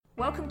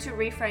Welcome to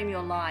Reframe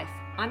Your Life.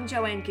 I'm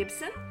Joanne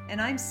Gibson. And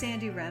I'm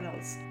Sandy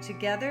Reynolds.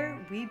 Together,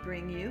 we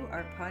bring you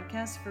our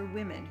podcast for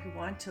women who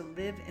want to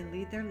live and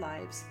lead their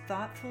lives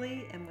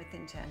thoughtfully and with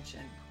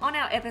intention. On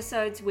our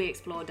episodes, we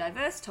explore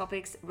diverse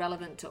topics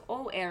relevant to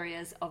all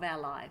areas of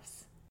our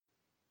lives.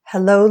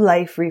 Hello,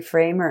 Life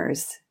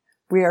Reframers.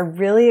 We are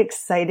really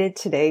excited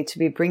today to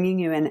be bringing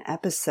you an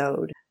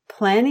episode,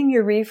 Planning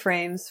Your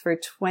Reframes for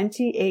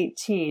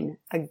 2018,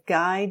 a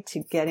guide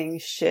to getting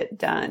shit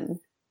done.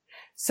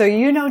 So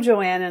you know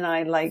Joanne and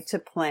I like to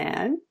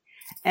plan,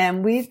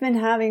 and we've been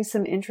having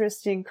some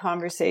interesting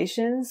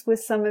conversations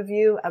with some of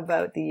you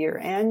about the year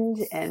end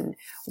and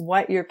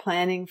what you're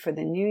planning for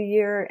the new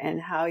year and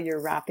how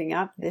you're wrapping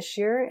up this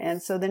year.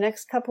 And so the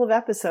next couple of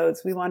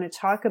episodes, we want to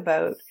talk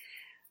about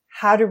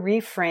how to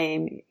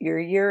reframe your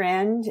year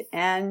end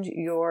and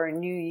your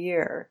new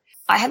year.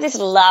 I have this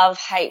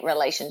love-hate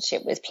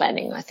relationship with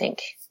planning, I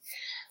think.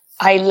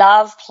 I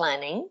love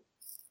planning,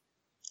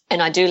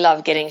 and I do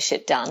love getting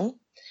shit done.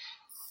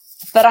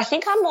 But I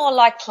think I'm more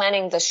like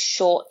planning the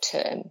short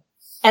term.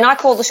 And I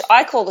call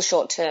the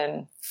short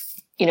term,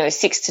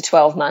 6 to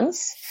 12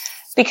 months.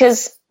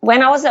 Because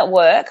when I was at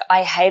work,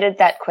 I hated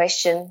that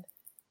question,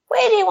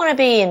 where do you want to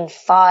be in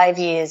 5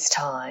 years'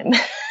 time?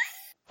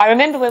 I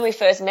remember when we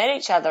first met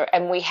each other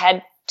and we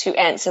had to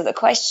answer the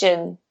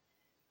question,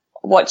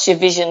 what's your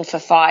vision for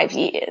 5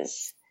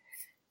 years?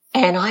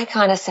 And I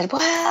kind of said,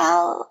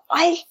 well,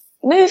 I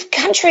move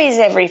countries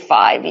every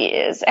 5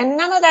 years and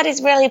none of that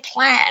is really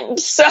planned.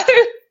 So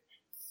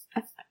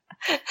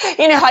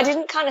I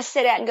didn't kind of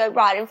set out and go,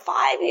 right, in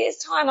 5 years'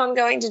 time, I'm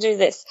going to do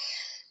this.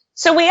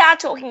 So we are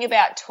talking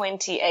about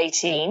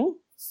 2018.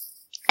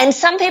 And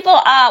some people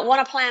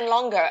want to plan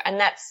longer, and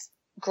that's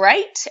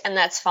great, and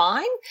that's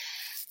fine.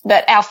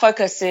 But our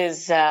focus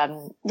is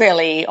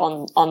really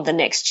on the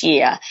next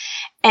year.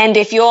 And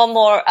if you're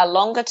more a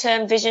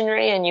longer-term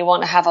visionary and you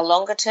want to have a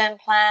longer-term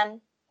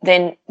plan,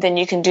 then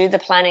you can do the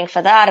planning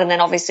for that. And then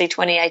obviously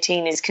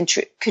 2018 is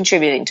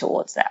contributing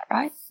towards that,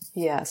 right?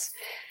 Yes.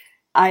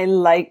 I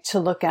like to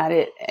look at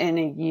it in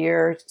a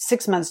year,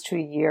 6 months to a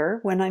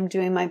year when I'm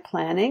doing my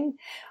planning.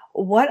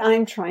 What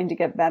I'm trying to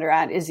get better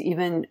at is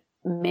even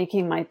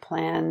making my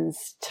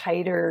plans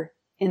tighter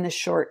in the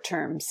short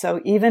term.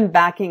 So even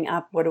backing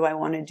up, what do I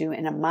want to do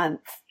in a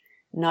month,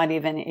 not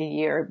even a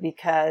year,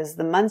 because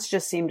the months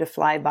just seem to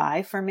fly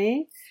by for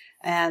me.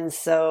 And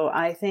so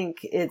I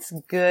think it's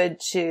good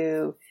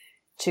to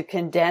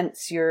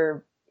condense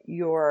your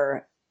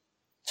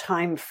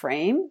time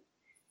frame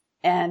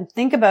and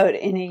think about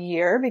in a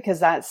year, because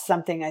that's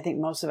something I think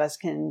most of us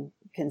can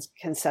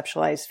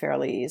conceptualize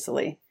fairly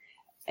easily.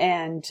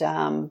 And,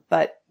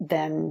 but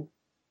then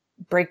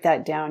break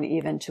that down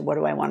even to what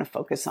do I want to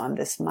focus on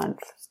this month.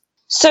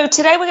 So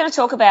today we're going to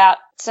talk about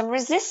some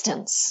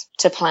resistance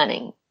to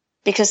planning,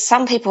 because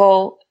some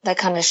people, they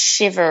kind of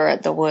shiver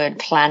at the word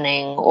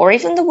planning or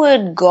even the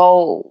word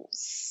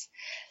goals.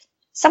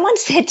 Someone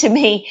said to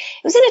me,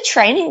 it was in a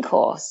training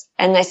course,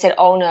 and they said,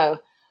 oh no,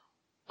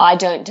 I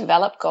don't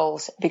develop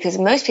goals because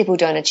most people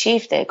don't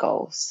achieve their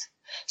goals.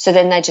 So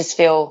then they just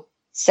feel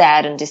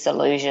sad and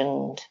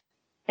disillusioned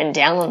and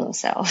down on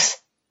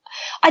themselves.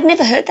 I'd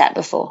never heard that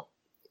before,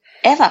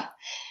 ever.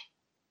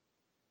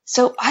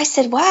 So I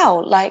said,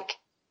 wow,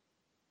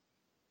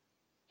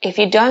 if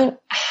you don't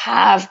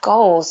have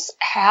goals,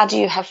 how do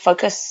you have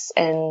focus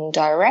and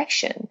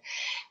direction?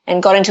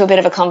 And got into a bit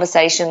of a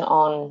conversation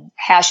on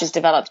how she's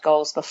developed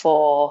goals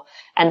before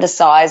and the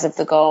size of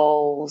the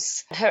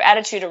goals. Her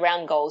attitude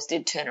around goals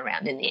did turn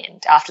around in the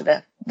end after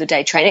the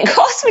day training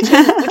course, which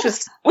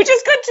is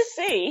good to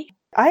see.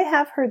 I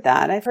have heard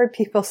that. I've heard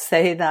people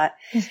say that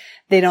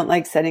they don't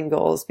like setting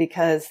goals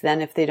because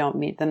then if they don't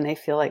meet them, they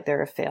feel like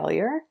they're a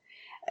failure.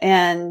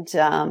 And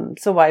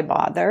so why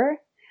bother?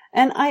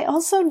 And I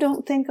also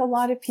don't think a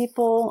lot of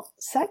people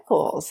set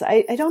goals.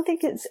 I don't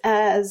think it's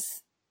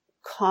as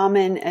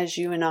common as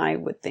you and I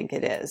would think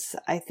it is.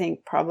 I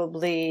think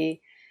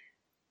probably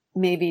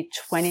maybe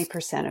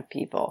 20% of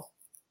people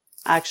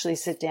actually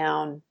sit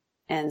down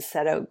and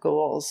set out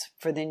goals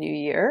for the new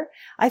year.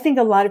 I think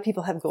a lot of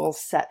people have goals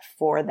set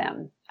for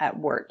them at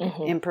work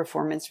in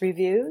performance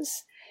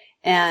reviews.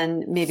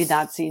 And maybe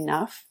that's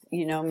enough.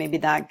 Maybe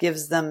that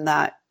gives them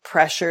that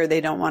pressure.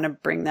 They don't want to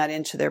bring that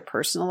into their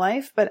personal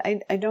life. But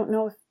I don't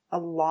know if a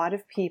lot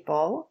of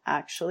people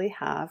actually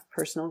have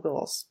personal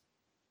goals.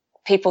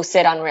 People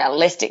set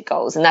unrealistic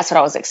goals, and that's what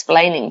I was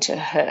explaining to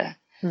her.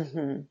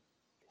 Mm-hmm.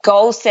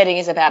 Goal setting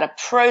is about a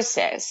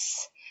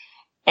process,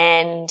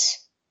 and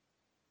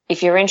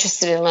if you're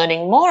interested in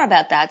learning more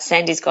about that,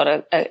 Sandy's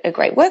got a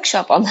great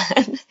workshop on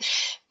that.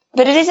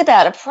 But it is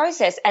about a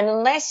process, and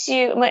unless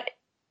you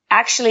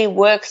actually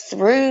work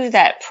through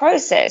that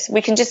process,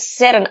 we can just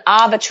set an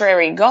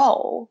arbitrary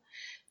goal,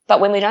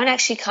 but when we don't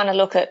actually kind of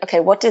look at, okay,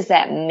 what does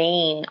that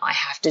mean I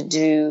have to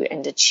do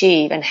and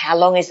achieve, and how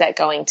long is that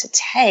going to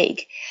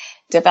take?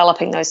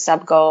 Developing those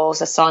sub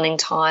goals, assigning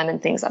time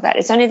and things like that.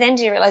 It's only then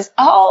do you realize,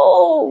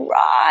 oh,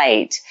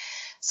 right.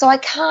 So I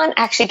can't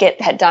actually get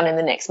that done in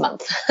the next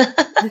month.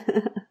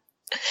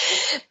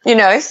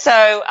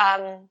 So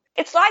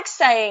it's like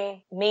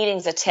saying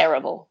meetings are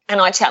terrible. And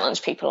I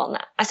challenge people on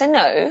that. I say,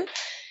 no,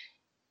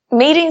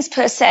 meetings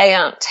per se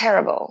aren't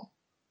terrible.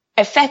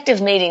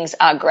 Effective meetings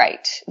are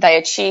great. They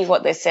achieve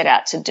what they're set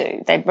out to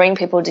do. They bring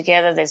people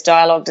together. There's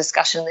dialogue,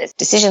 discussion, there's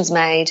decisions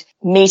made,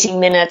 meeting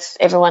minutes.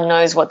 Everyone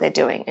knows what they're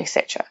doing,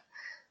 etc.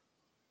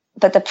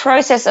 But the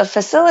process of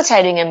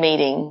facilitating a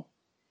meeting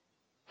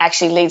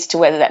actually leads to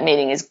whether that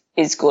meeting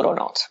is good or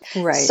not.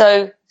 Right.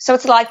 So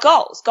it's like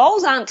goals.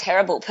 Goals aren't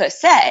terrible per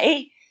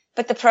se,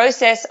 but the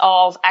process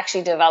of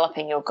actually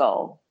developing your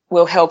goal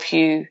will help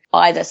you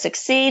either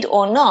succeed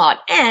or not.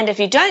 And if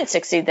you don't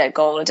succeed that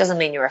goal, it doesn't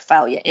mean you're a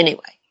failure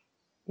anyway.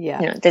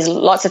 Yeah. You know, there's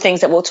lots of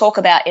things that we'll talk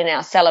about in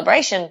our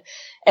celebration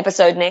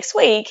episode next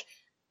week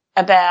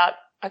about,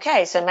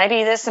 okay, so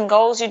maybe there's some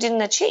goals you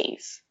didn't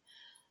achieve,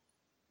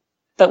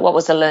 but what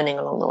was the learning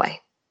along the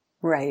way?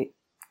 Right.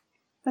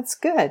 That's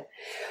good.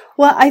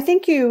 Well, I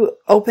think you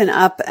open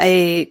up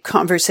a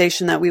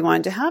conversation that we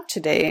wanted to have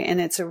today, and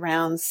it's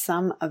around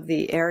some of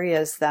the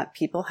areas that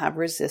people have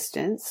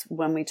resistance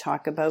when we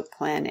talk about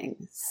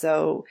planning.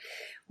 So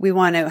we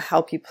want to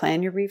help you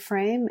plan your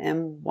reframe,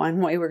 and one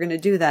way we're going to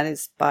do that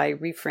is by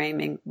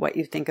reframing what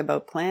you think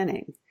about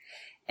planning.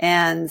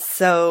 And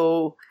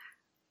so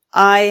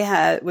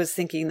I was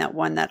thinking that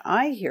one that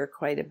I hear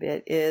quite a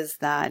bit is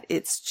that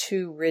it's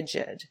too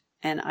rigid,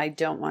 and I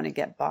don't want to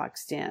get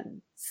boxed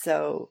in.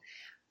 So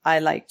I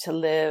like to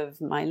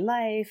live my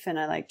life, and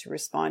I like to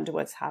respond to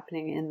what's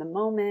happening in the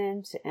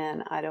moment,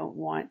 and I don't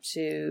want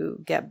to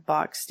get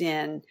boxed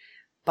in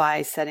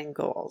by setting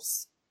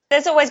goals.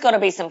 There's always got to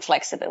be some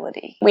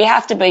flexibility. We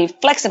have to be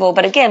flexible,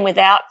 but again,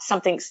 without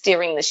something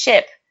steering the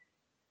ship,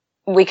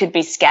 we could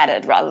be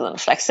scattered rather than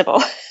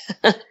flexible.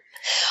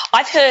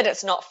 I've heard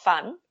it's not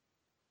fun.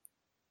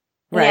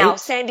 Right. Now,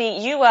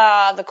 Sandy, you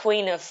are the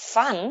queen of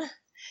fun,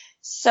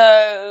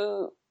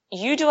 so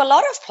you do a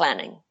lot of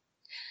planning.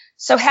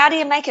 So how do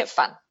you make it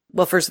fun?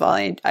 Well, first of all,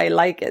 I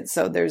like it.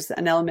 So there's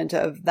an element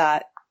of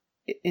that.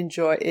 I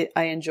enjoy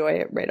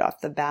it right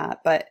off the bat,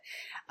 but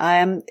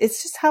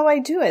it's just how I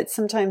do it.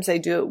 Sometimes I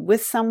do it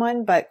with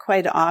someone, but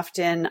quite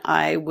often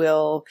I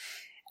will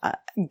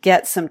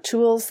get some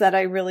tools that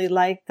I really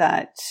like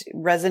that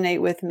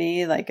resonate with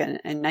me, like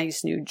a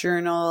nice new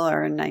journal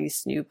or a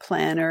nice new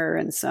planner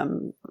and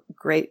some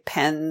great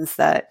pens.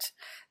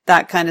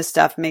 That kind of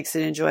stuff makes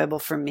it enjoyable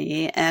for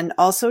me. And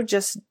also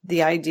just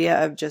the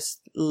idea of just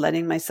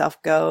letting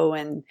myself go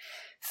and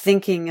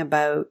thinking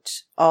about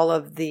all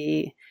of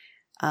the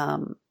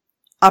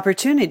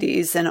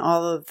opportunities and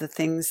all of the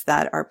things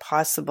that are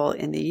possible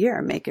in the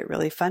year make it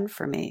really fun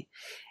for me.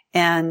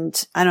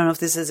 And I don't know if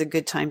this is a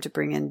good time to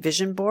bring in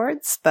vision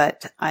boards,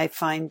 but I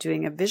find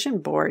doing a vision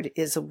board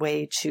is a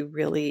way to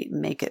really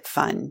make it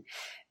fun,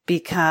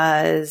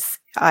 because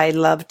I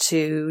love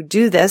to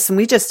do this. And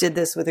we just did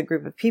this with a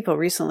group of people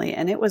recently,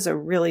 and it was a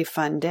really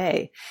fun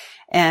day.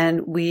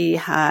 And we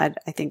had,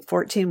 I think,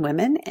 14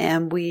 women,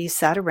 and we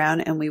sat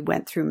around and we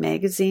went through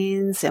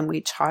magazines and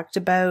we talked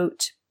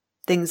about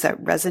things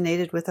that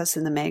resonated with us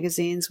in the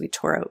magazines. We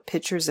tore out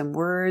pictures and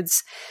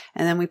words,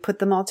 and then we put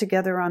them all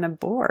together on a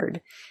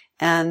board.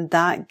 And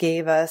that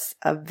gave us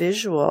a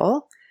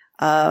visual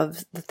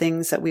of the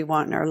things that we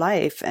want in our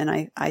life.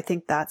 And I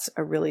think that's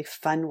a really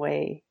fun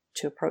way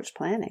to approach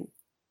planning.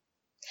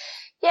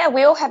 Yeah,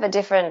 we all have a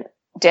different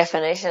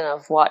definition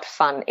of what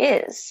fun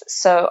is.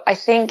 So I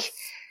think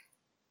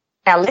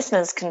our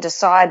listeners can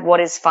decide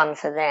what is fun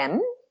for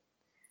them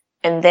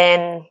and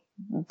then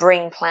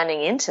bring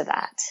planning into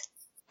that.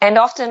 And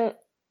often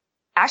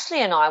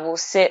Ashley and I will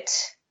sit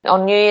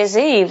on New Year's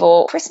Eve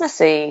or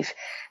Christmas Eve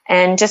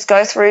and just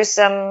go through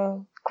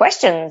some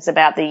questions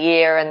about the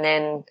year and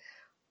then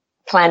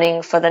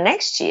planning for the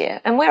next year.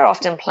 And we're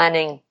often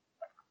planning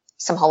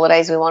some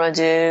holidays we want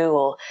to do,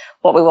 or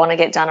what we want to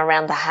get done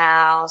around the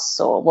house,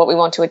 or what we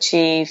want to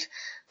achieve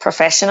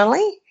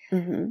professionally.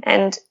 Mm-hmm.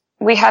 And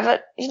we have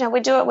it, we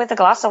do it with a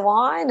glass of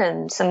wine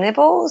and some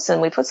nibbles,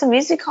 and we put some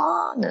music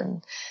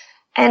on,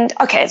 and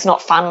okay, it's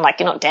not fun, like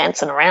you're not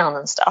dancing around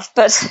and stuff,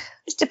 but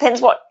it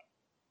depends what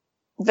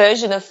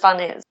version of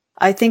fun is.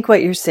 I think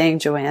what you're saying,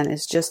 Joanne,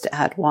 is just to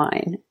add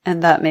wine,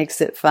 and that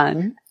makes it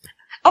fun.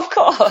 Of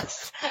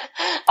course,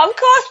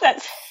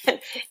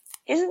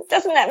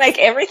 doesn't that make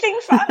everything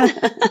fun?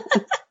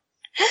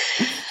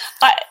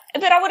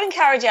 But I would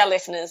encourage our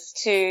listeners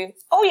to,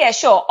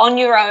 on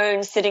your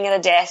own, sitting at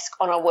a desk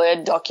on a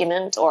Word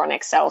document or an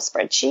Excel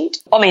spreadsheet.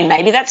 I mean,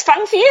 maybe that's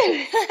fun for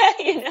you,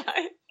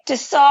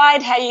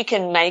 Decide how you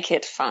can make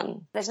it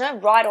fun. There's no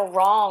right or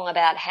wrong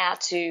about how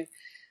to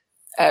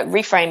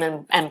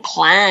reframe and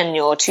plan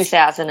your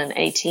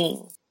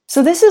 2018.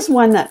 So this is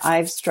one that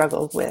I've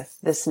struggled with.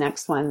 This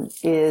next one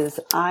is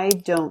I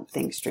don't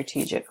think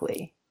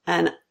strategically.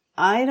 And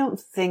I don't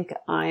think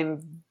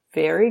I'm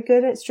very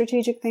good at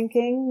strategic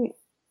thinking.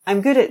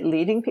 I'm good at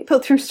leading people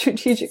through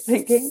strategic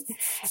thinking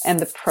and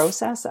the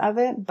process of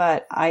it,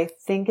 but I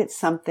think it's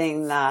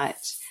something that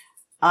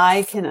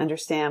I can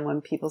understand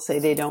when people say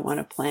they don't want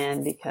to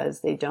plan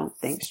because they don't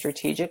think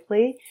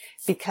strategically,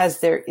 because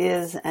there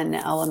is an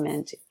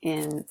element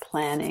in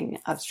planning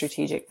of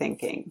strategic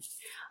thinking.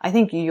 I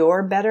think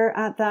you're better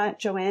at that,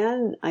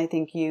 Joanne. I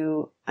think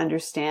you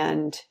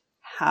understand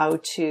how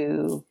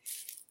to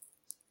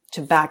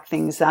back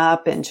things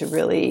up and to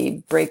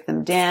really break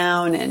them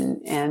down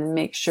and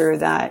make sure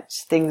that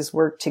things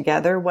work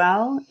together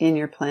well in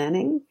your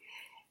planning.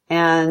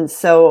 And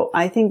so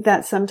I think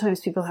that sometimes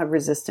people have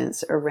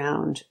resistance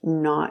around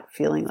not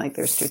feeling like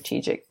they're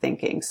strategic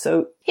thinking.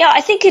 So yeah,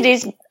 I think it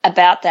is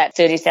about that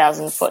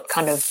 30,000 foot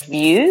kind of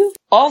view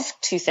of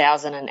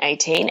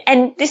 2018.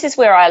 And this is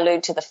where I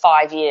allude to the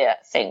 5-year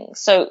thing.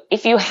 So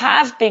if you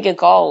have bigger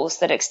goals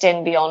that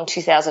extend beyond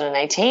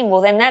 2018,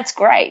 well, then that's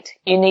great.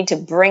 You need to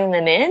bring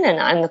them in.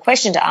 And the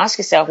question to ask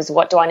yourself is,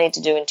 what do I need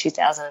to do in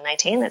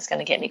 2018 that's going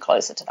to get me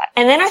closer to that?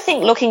 And then I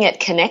think looking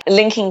at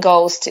linking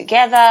goals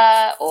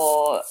together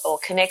or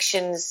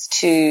connections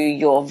to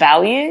your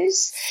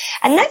values.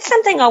 And that's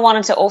something I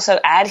wanted to also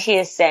add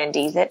here,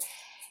 Sandy, that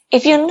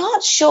if you're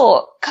not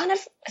sure, kind of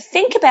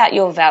think about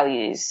your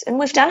values. And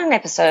we've done an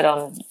episode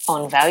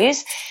on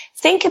values.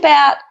 Think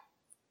about,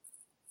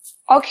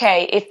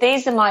 okay, if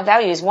these are my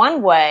values,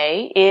 one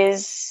way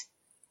is,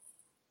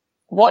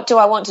 what do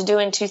I want to do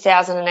in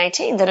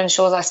 2018 that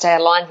ensures I stay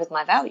aligned with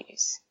my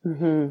values?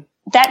 Mm-hmm.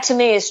 That to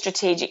me is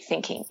strategic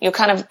thinking. You're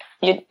kind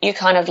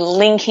of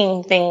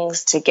linking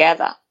things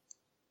together.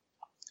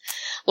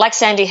 Like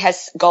Sandy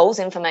has goals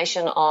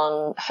information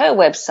on her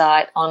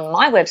website, on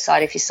my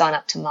website, if you sign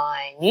up to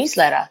my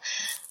newsletter,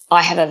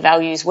 I have a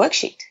values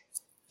worksheet.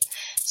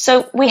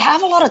 So we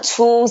have a lot of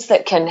tools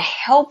that can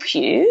help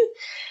you.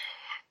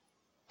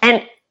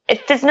 And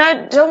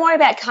don't worry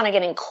about kind of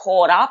getting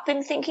caught up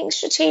in thinking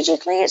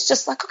strategically. It's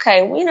just like,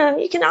 okay,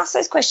 you can ask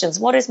those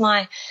questions. What is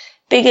my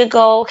bigger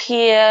goal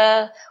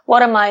here?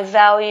 What are my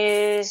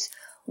values?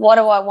 What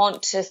do I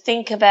want to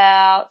think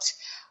about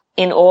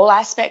in all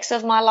aspects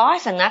of my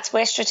life? And that's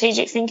where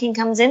strategic thinking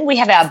comes in. We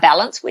have our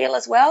balance wheel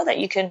as well that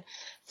you can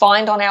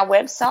find on our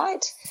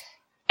website.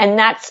 And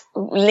that's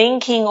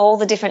linking all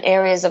the different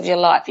areas of your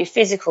life, your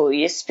physical,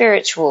 your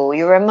spiritual,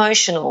 your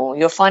emotional,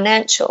 your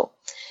financial.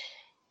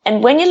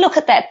 And when you look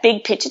at that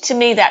big picture, to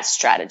me, that's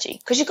strategy,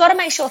 because you've got to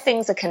make sure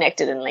things are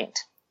connected and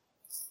linked.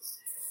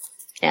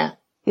 Yeah.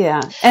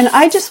 Yeah. And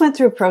I just went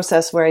through a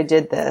process where I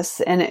did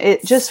this, and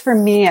it just, for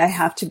me, I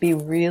have to be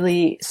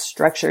really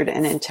structured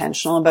and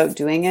intentional about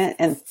doing it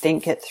and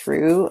think it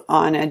through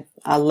on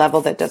a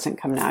level that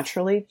doesn't come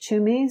naturally to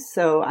me.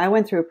 So I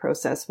went through a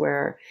process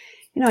where,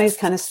 I just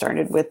kind of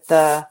started with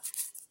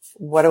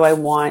what do I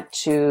want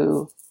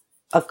to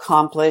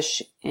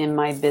accomplish in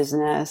my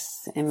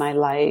business, in my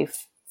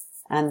life?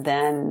 And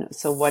then,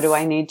 so what do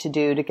I need to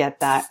do to get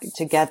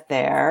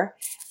there?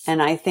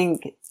 And I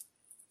think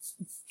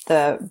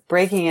the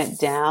breaking it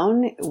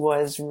down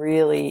was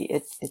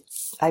really,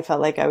 I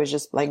felt like I was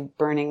just like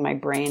burning my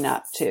brain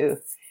up to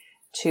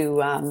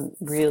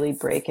really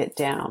break it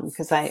down,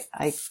 because I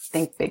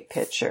think big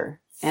picture.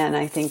 And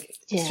I think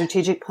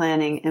strategic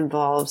planning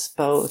involves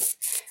both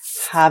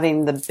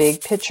having the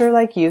big picture,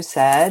 like you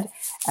said,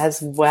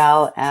 as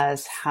well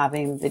as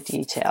having the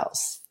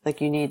details. Like,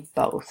 you need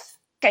both.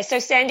 Okay. So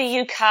Sandy,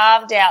 you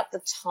carved out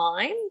the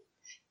time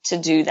to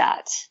do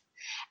that.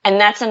 And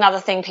that's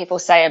another thing people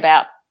say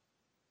about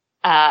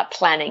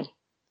planning.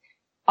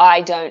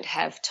 I don't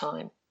have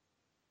time.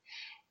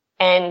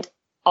 And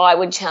I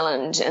would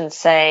challenge and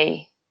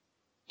say,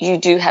 you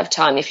do have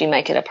time if you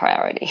make it a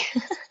priority.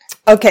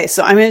 Okay,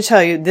 so I'm going to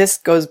tell you, this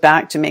goes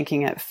back to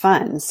making it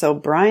fun. So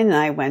Brian and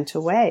I went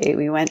away.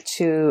 We went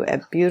to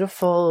a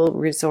beautiful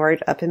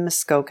resort up in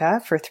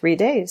Muskoka for 3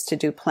 days to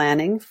do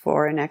planning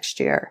for next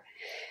year.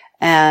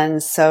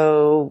 And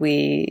so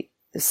we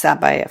sat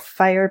by a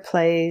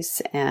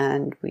fireplace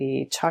and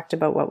we talked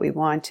about what we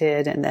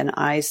wanted. And then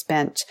I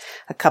spent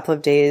a couple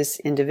of days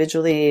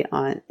individually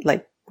on,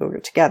 like, we were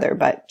together,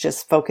 but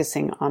just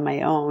focusing on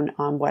my own,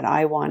 on what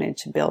I wanted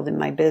to build in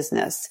my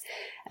business.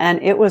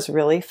 And it was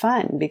really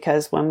fun,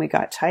 because when we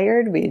got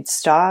tired, we'd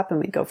stop and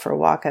we'd go for a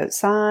walk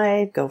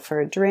outside, go for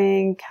a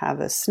drink, have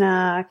a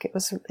snack.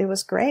 It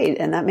was great.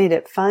 And that made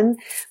it fun,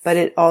 but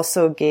it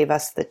also gave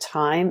us the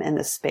time and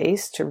the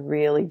space to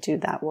really do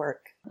that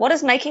work. What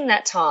is making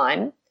that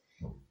time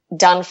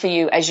done for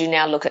you as you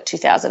now look at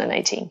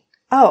 2018?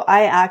 Oh,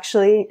 I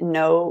actually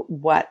know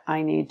what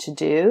I need to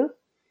do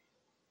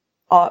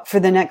for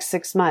the next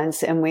 6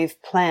 months. And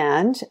we've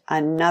planned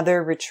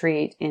another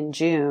retreat in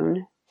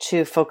June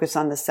to focus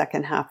on the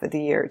second half of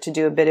the year, to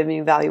do a bit of an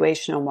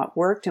evaluation on what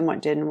worked and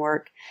what didn't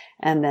work,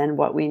 and then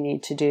what we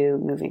need to do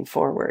moving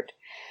forward.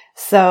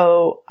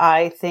 So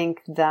I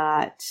think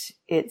that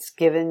it's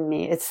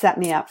set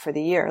me up for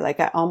the year. Like,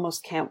 I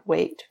almost can't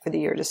wait for the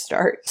year to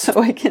start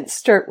so I can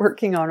start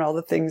working on all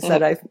the things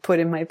that I've put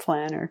in my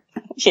planner.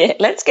 Yeah,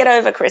 let's get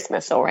over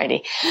Christmas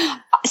already.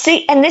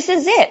 See, and this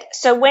is it.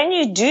 So when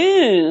you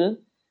do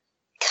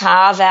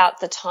carve out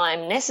the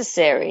time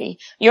necessary,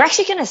 you're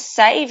actually going to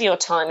save your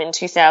time in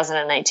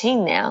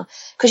 2018 now,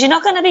 because you're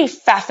not going to be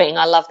faffing.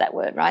 I love that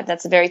word, right?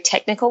 That's a very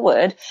technical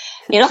word.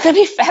 You're not going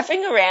to be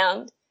faffing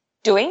around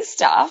doing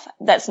stuff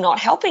that's not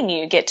helping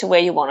you get to where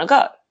you want to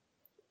go.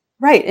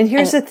 Right. And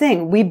here's the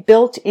thing. We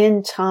built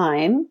in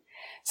time.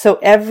 So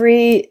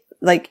every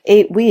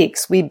 8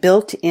 weeks, we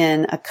built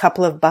in a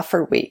couple of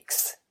buffer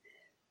weeks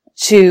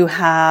to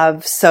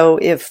have. So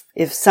if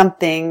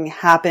something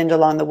happened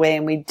along the way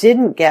and we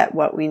didn't get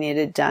what we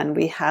needed done,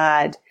 we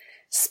had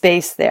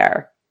space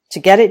there to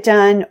get it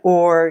done,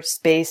 or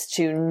space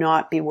to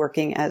not be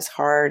working as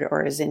hard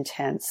or as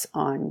intense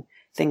on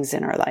things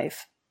in our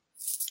life.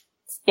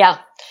 Yeah.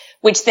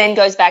 Which then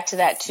goes back to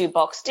that too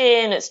boxed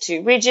in, it's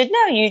too rigid.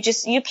 No,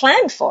 you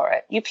plan for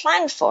it. You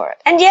plan for it.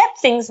 And yep,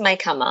 things may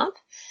come up.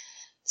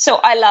 So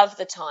I love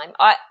the time.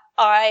 I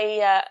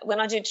when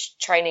I do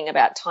training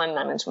about time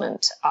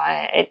management,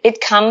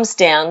 it comes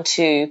down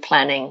to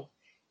planning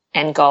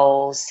and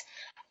goals,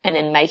 and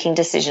then making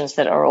decisions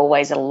that are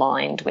always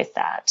aligned with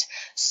that.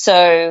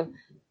 So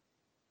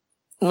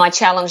my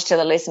challenge to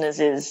the listeners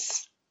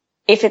is,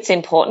 if it's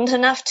important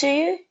enough to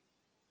you,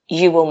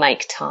 you will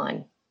make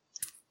time.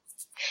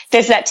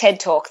 There's that TED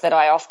Talk that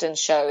I often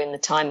show in the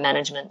time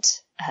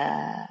management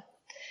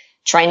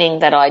training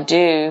that I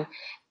do.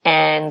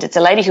 And it's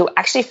a lady who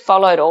actually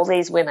followed all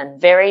these women,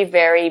 very,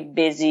 very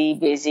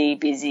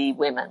busy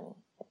women,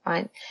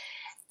 right?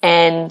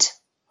 And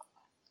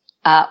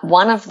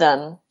one of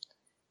them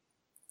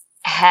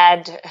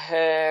had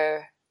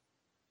her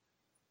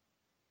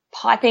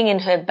piping in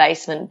her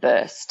basement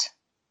burst.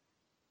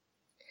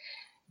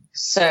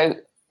 So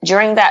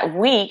during that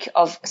week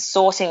of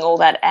sorting all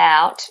that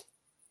out,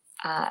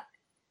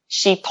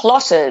 she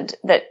plotted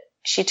that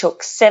it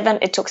took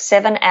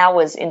 7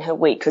 hours in her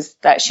week, because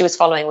she was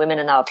following women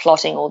and they were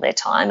plotting all their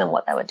time and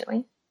what they were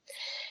doing.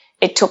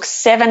 It took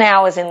 7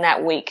 hours in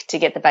that week to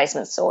get the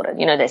basement sorted.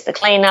 You know, there's the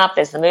cleanup,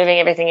 there's the moving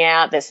everything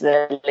out, there's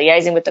the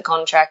liaising with the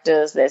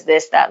contractors, there's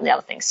this, that, and the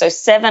other thing. So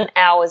 7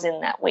 hours in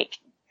that week.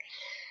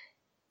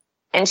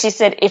 And she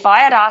said, if I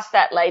had asked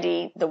that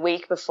lady the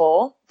week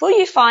before, will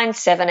you find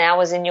 7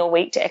 hours in your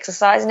week to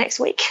exercise next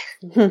week?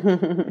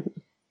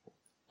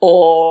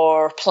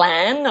 Or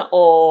plan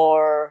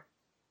or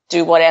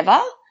do whatever,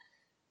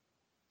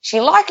 she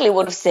likely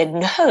would have said,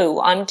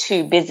 no, I'm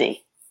too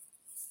busy.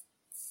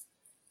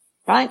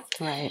 Right?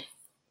 Right.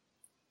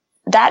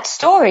 That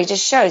story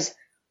just shows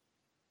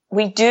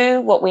we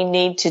do what we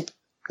need to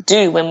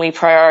do when we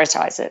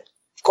prioritize it.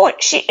 Of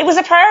course, it was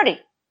a priority.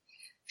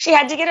 She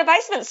had to get her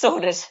basement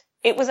sorted.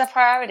 It was a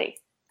priority.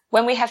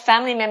 When we have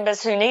family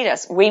members who need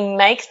us, we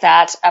make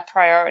that a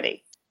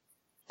priority.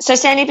 So,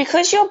 Sandy,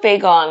 because you're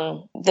big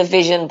on the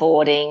vision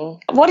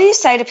boarding, what do you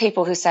say to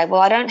people who say,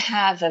 well, I don't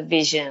have a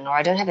vision, or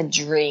I don't have a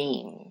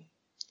dream,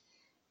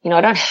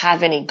 I don't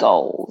have any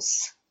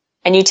goals?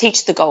 And you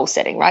teach the goal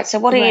setting, right? So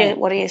what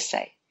do you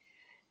say?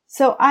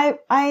 So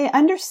I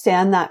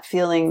understand that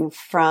feeling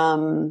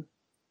from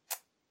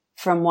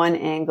one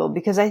angle,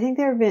 because I think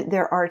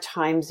there are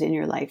times in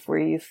your life where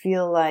you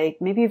feel like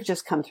maybe you've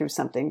just come through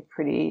something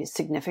pretty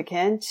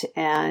significant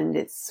and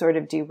it's sort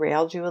of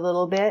derailed you a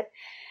little bit.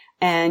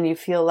 And you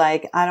feel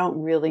like, I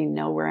don't really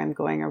know where I'm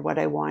going or what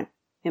I want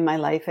in my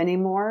life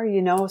anymore.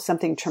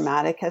 Something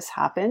traumatic has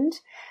happened.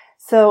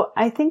 So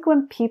I think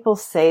when people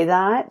say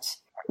that,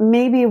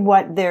 maybe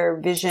what their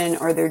vision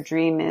or their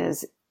dream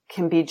is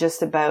can be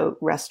just about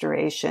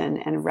restoration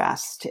and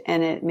rest.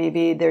 And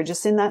maybe they're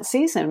just in that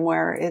season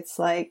where it's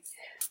like,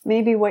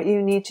 maybe what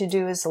you need to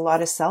do is a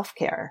lot of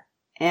self-care.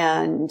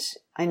 And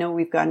I know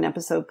we've got an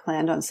episode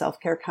planned on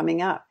self-care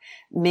coming up.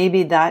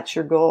 Maybe that's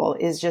your goal,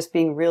 is just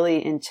being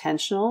really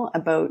intentional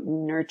about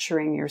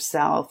nurturing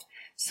yourself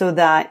so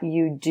that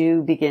you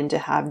do begin to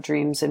have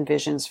dreams and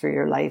visions for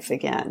your life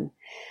again.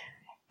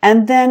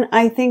 And then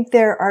I think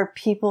there are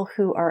people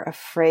who are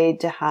afraid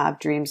to have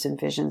dreams and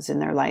visions in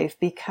their life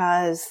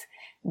because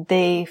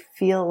they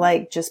feel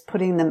like just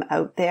putting them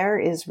out there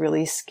is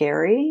really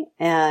scary,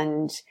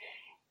 and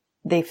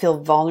they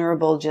feel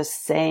vulnerable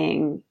just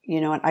saying,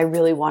 I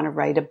really want to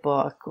write a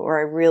book, or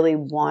I really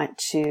want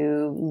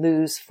to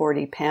lose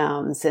 40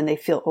 pounds, and they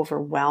feel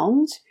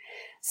overwhelmed.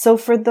 So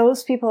for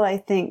those people, I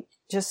think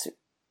just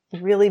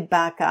really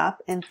back up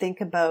and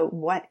think about,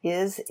 what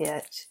is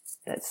it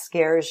that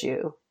scares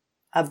you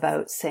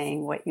about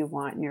saying what you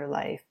want in your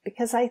life?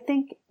 Because I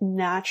think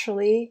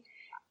naturally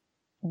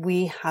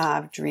we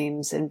have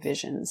dreams and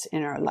visions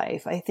in our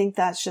life. I think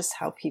that's just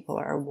how people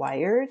are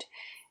wired,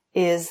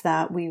 is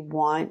that we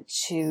want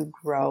to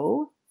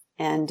grow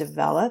and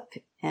develop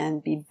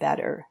and be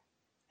better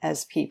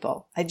as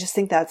people. I just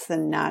think that's the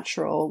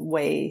natural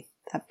way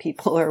that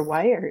people are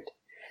wired.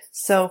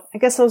 So I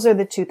guess those are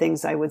the two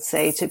things I would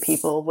say to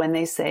people when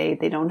they say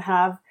they don't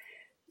have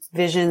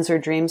visions or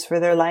dreams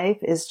for their life,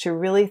 is to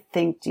really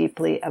think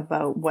deeply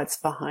about what's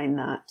behind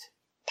that.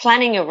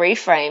 Planning your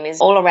reframe is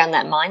all around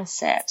that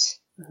mindset.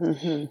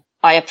 Mm-hmm.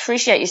 I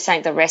appreciate you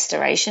saying the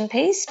restoration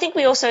piece. I think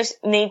we also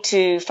need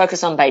to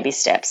focus on baby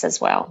steps as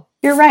well.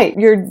 You're right.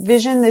 Your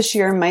vision this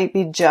year might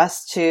be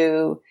just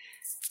to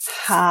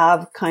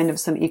have kind of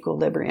some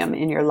equilibrium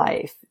in your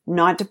life,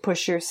 not to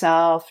push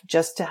yourself,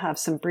 just to have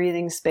some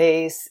breathing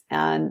space.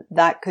 And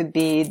that could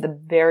be the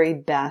very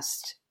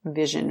best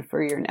vision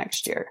for your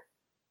next year.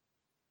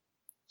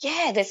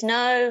 Yeah, there's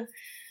no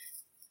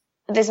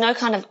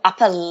kind of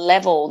upper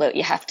level that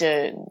you have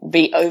to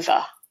be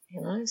over,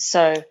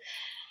 So,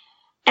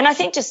 and I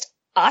think just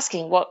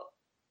asking what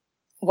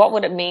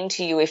would it mean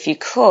to you if you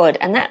could?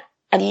 And that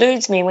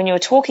eludes me when you were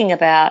talking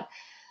about,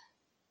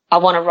 I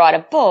want to write a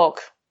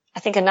book. I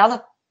think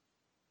another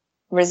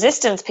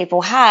resistance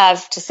people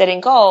have to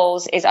setting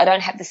goals is I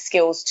don't have the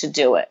skills to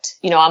do it.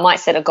 I might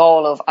set a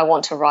goal of I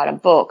want to write a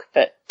book,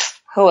 but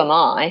who am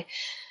I?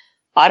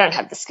 I don't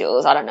have the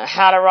skills. I don't know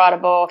how to write a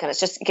book. And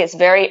it gets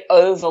very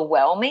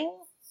overwhelming.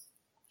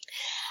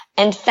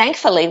 And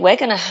thankfully, we're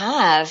going to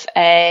have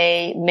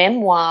a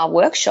memoir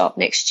workshop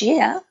next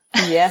year.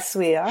 Yes,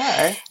 we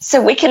are.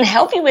 So we can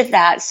help you with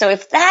that. So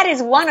if that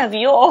is one of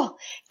your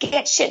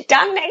get shit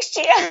done next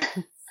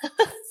year,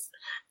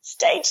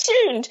 stay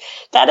tuned.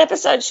 That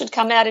episode should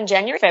come out in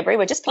January, February.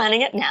 We're just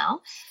planning it now.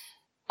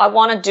 I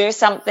want to do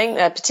something,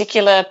 a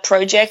particular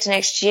project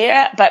next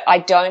year, but I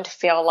don't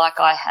feel like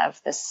I have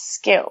the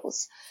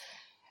skills.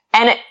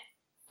 And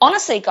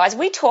honestly, guys,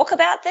 we talk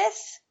about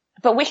this,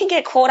 but we can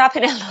get caught up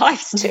in our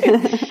lives too.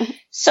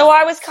 So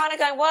I was kind of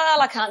going,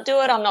 well, I can't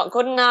do it. I'm not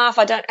good enough.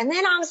 I don't. And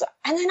then I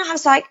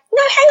was like,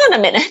 no, hang on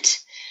a minute.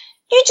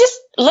 You just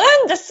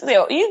learn the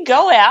skill. You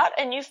go out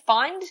and you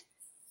find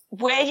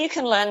where you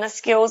can learn the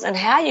skills and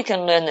how you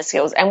can learn the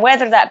skills, and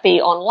whether that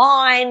be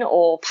online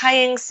or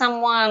paying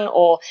someone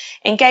or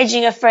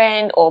engaging a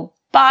friend or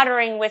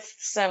bartering with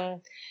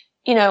some,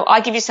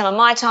 I give you some of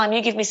my time,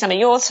 you give me some of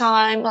your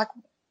time. Like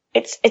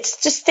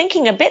it's just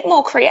thinking a bit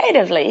more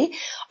creatively.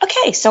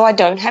 Okay, so I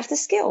don't have the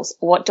skills.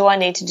 What do I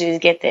need to do to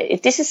get there?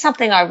 If this is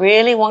something I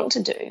really want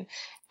to do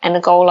and a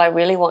goal I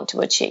really want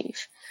to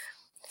achieve.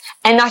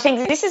 And I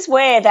think this is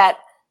where that,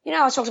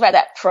 I talked about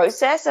that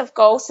process of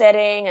goal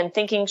setting and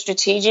thinking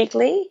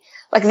strategically.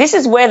 Like this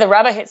is where the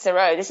rubber hits the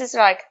road. This is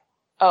like,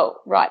 oh,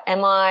 right.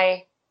 Am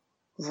I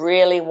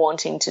really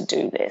wanting to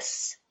do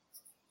this?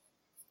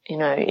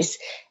 Is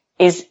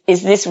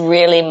this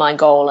really my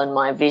goal and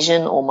my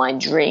vision or my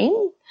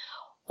dream?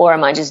 Or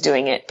am I just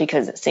doing it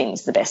because it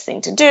seems the best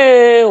thing to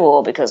do,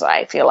 or because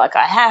I feel like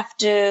I have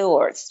to,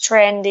 or it's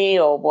trendy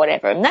or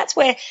whatever? And that's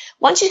where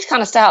once you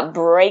kind of start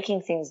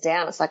breaking things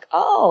down, it's like,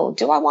 oh,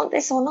 do I want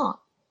this or not?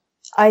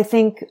 I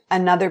think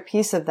another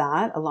piece of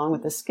that, along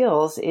with the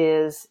skills,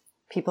 is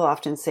people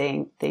often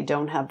saying they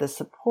don't have the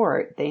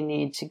support they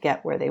need to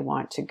get where they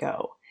want to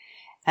go.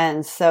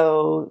 And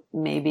so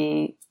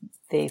maybe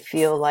they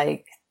feel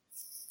like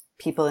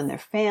people in their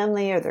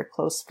family or their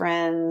close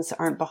friends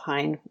aren't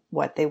behind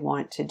what they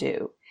want to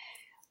do,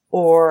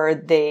 or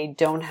they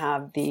don't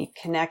have the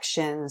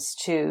connections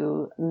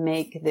to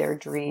make their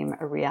dream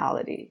a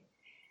reality.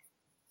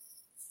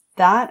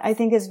 That, I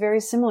think, is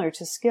very similar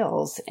to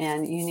skills,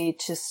 and you need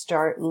to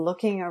start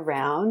looking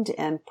around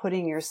and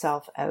putting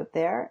yourself out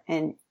there,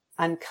 and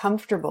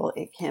uncomfortable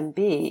it can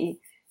be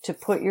to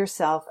put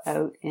yourself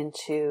out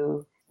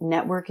into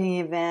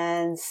networking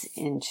events,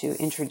 into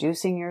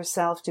introducing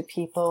yourself to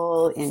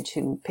people,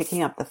 into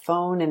picking up the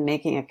phone and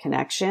making a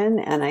connection.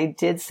 And I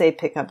did say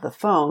pick up the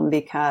phone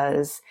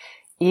because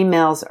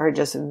emails are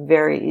just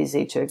very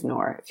easy to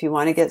ignore. If you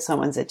want to get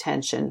someone's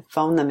attention,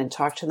 phone them and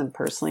talk to them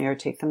personally, or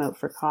take them out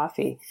for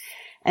coffee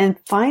and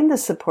find the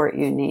support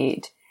you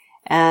need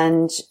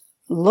and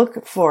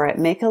look for it.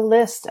 Make a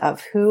list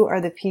of who are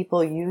the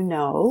people you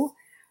know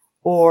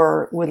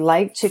or would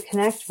like to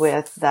connect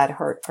with that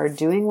are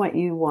doing what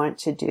you want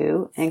to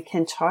do and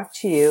can talk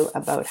to you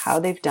about how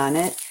they've done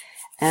it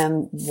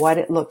and what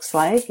it looks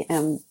like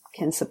and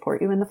can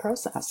support you in the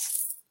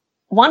process.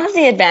 One of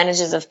the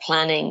advantages of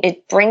planning,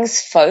 it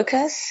brings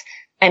focus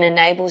and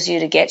enables you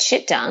to get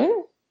shit done.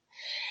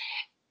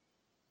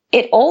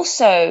 It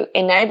also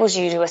enables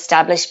you to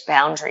establish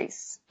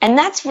boundaries. And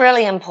that's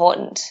really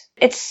important.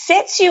 It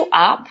sets you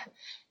up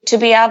to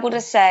be able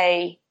to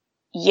say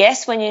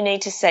yes when you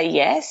need to say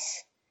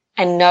yes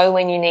and no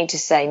when you need to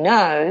say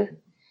no,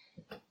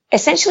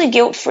 essentially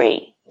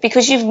guilt-free,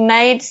 because you've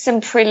made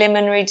some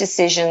preliminary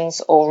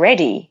decisions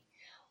already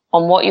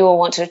on what you will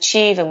want to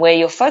achieve and where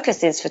your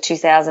focus is for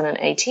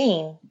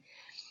 2018.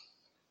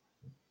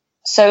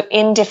 So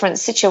in different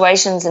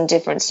situations and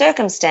different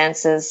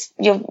circumstances,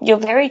 you're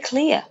very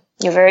clear.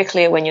 You're very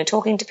clear when you're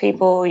talking to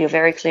people. You're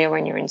very clear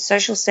when you're in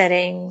social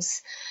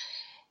settings.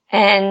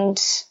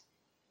 And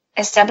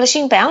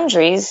establishing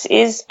boundaries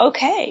is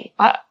okay.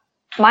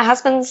 My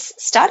husband's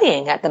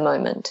studying at the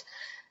moment.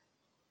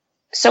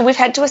 So we've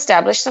had to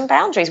establish some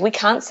boundaries. We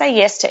can't say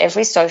yes to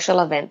every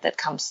social event that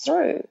comes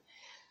through.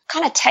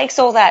 Kind of takes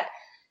all that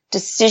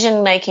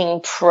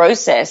decision-making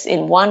process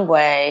in one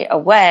way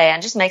away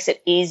and just makes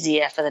it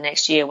easier for the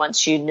next year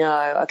once you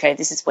know, okay,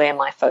 this is where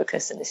my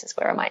focus and this is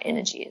where my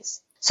energy is.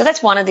 So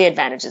that's one of the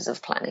advantages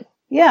of planning.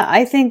 Yeah,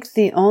 I think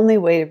the only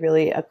way to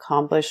really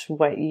accomplish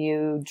what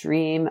you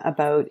dream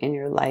about in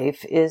your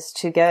life is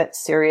to get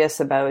serious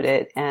about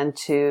it and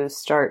to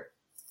start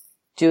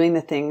doing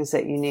the things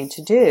that you need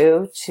to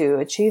do to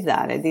achieve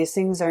that. And these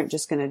things aren't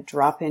just going to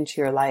drop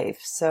into your life.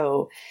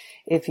 So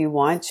if you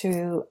want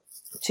to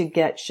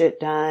get shit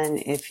done,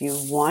 if you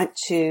want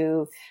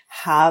to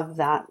have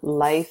that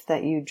life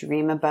that you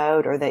dream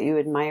about or that you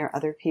admire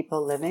other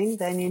people living,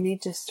 then you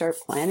need to start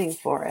planning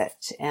for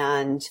it.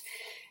 And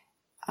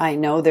I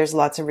know there's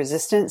lots of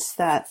resistance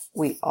that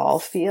we all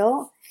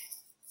feel.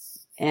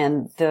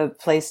 And the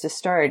place to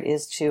start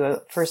is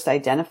to first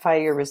identify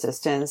your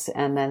resistance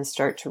and then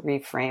start to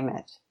reframe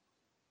it.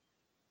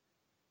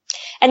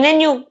 And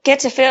then you'll get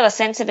to feel a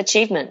sense of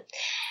achievement.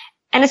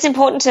 And it's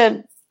important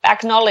to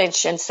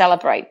acknowledge and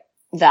celebrate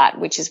that,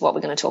 which is what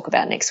we're going to talk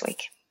about next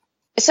week.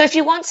 So if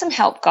you want some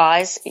help,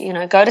 guys,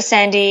 go to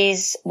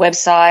Sandy's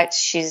website.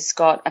 She's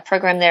got a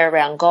program there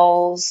around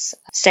goals,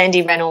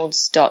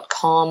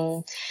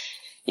 sandyreynolds.com.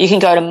 You can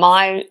go to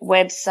my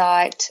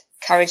website,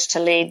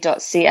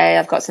 couragetolead.ca.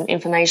 I've got some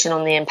information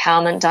on the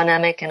empowerment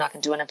dynamic, and I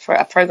can do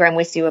a program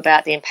with you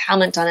about the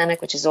empowerment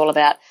dynamic, which is all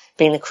about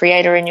being the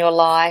creator in your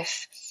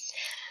life.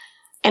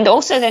 And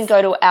also then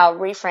go to our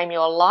Reframe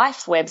Your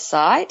Life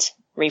website,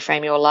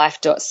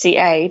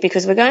 reframeyourlife.ca,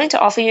 because we're going to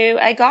offer you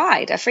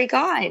a free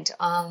guide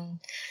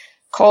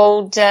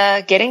called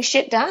Getting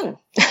Shit Done.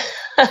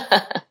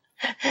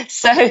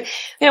 So,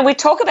 we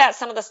talk about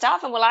some of the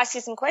stuff and we'll ask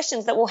you some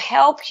questions that will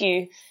help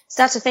you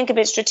start to think a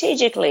bit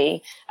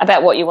strategically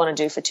about what you want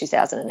to do for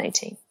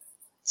 2018.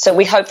 So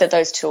we hope that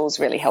those tools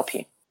really help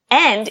you.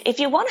 And if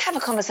you want to have a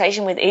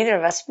conversation with either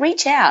of us,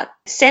 reach out,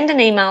 send an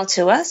email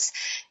to us.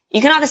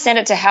 You can either send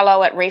it to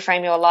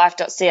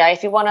hello@reframeyourlife.ca.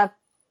 If you want to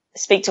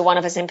speak to one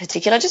of us in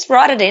particular, just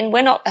write it in.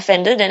 We're not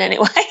offended in any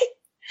way.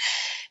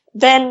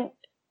 Then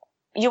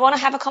you want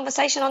to have a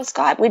conversation on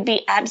Skype, we'd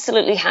be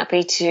absolutely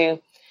happy to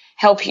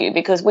help you,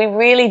 because we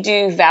really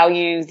do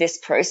value this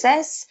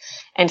process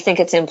and think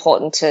it's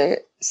important to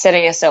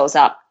setting ourselves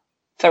up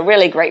for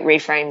really great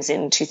reframes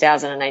in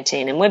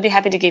 2018. And we'd be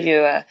happy to give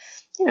you a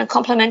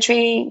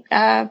complimentary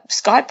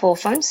Skype or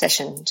phone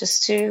session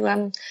just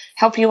to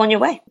help you on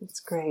your way. That's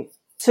great.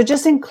 So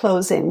just in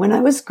closing, when I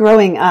was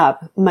growing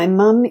up, my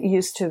mom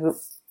used to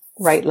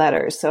write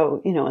letters.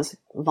 So, it was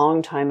a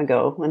long time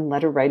ago when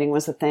letter writing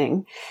was a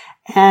thing.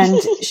 And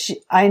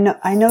I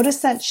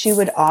noticed that she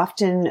would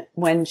often,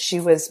 when she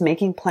was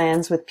making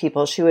plans with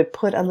people, she would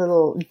put a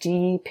little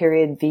D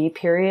period, V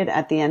period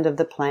at the end of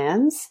the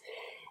plans.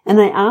 And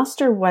I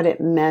asked her what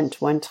it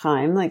meant one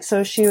time.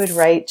 So she would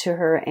write to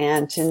her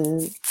aunt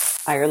in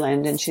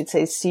Ireland and she'd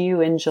say, "See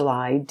you in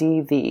July,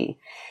 DV."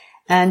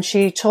 And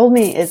she told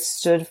me it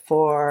stood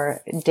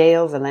for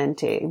Deo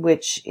Volente,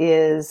 which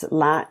is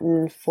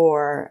Latin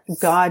for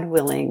God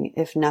willing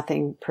if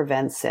nothing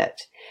prevents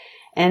it.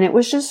 And it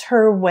was just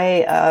her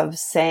way of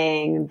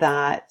saying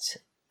that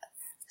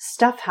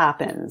stuff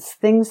happens,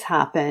 things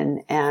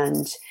happen,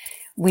 and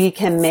we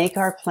can make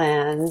our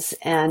plans,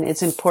 and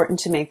it's important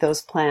to make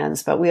those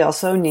plans, but we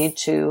also need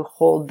to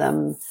hold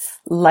them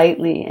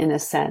lightly in a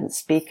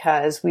sense,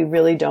 because we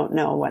really don't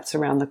know what's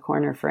around the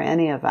corner for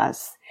any of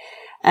us.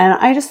 And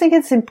I just think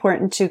it's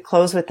important to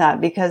close with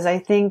that, because I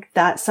think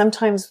that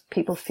sometimes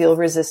people feel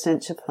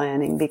resistant to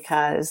planning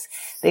because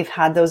they've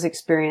had those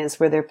experiences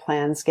where their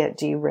plans get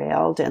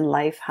derailed and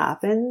life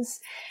happens.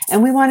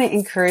 And we want to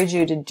encourage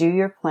you to do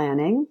your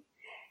planning,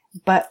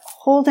 but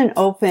hold an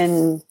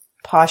open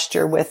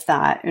posture with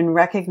that and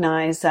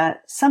recognize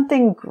that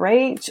something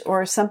great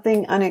or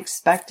something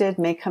unexpected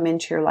may come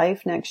into your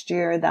life next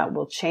year that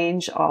will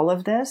change all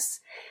of this.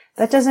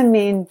 That doesn't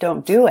mean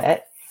don't do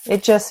it.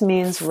 It just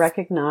means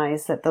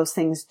recognize that those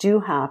things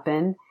do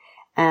happen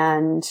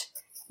and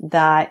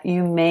that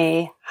you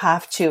may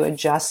have to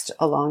adjust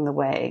along the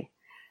way.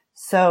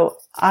 So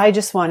I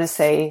just want to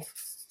say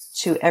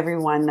to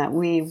everyone that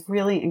we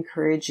really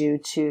encourage you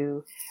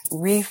to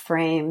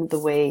reframe the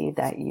way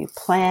that you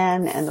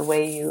plan and the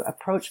way you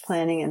approach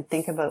planning and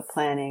think about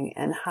planning,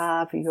 and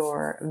have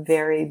your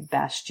very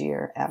best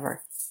year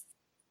ever.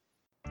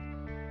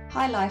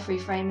 Hi Life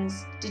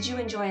Reframers, did you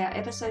enjoy our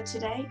episode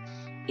today?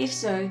 If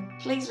so,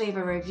 please leave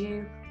a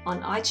review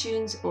on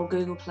iTunes or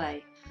Google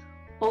Play.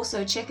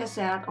 Also check us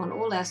out on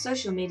all our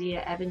social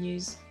media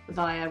avenues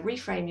via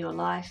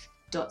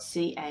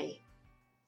reframeyourlife.ca.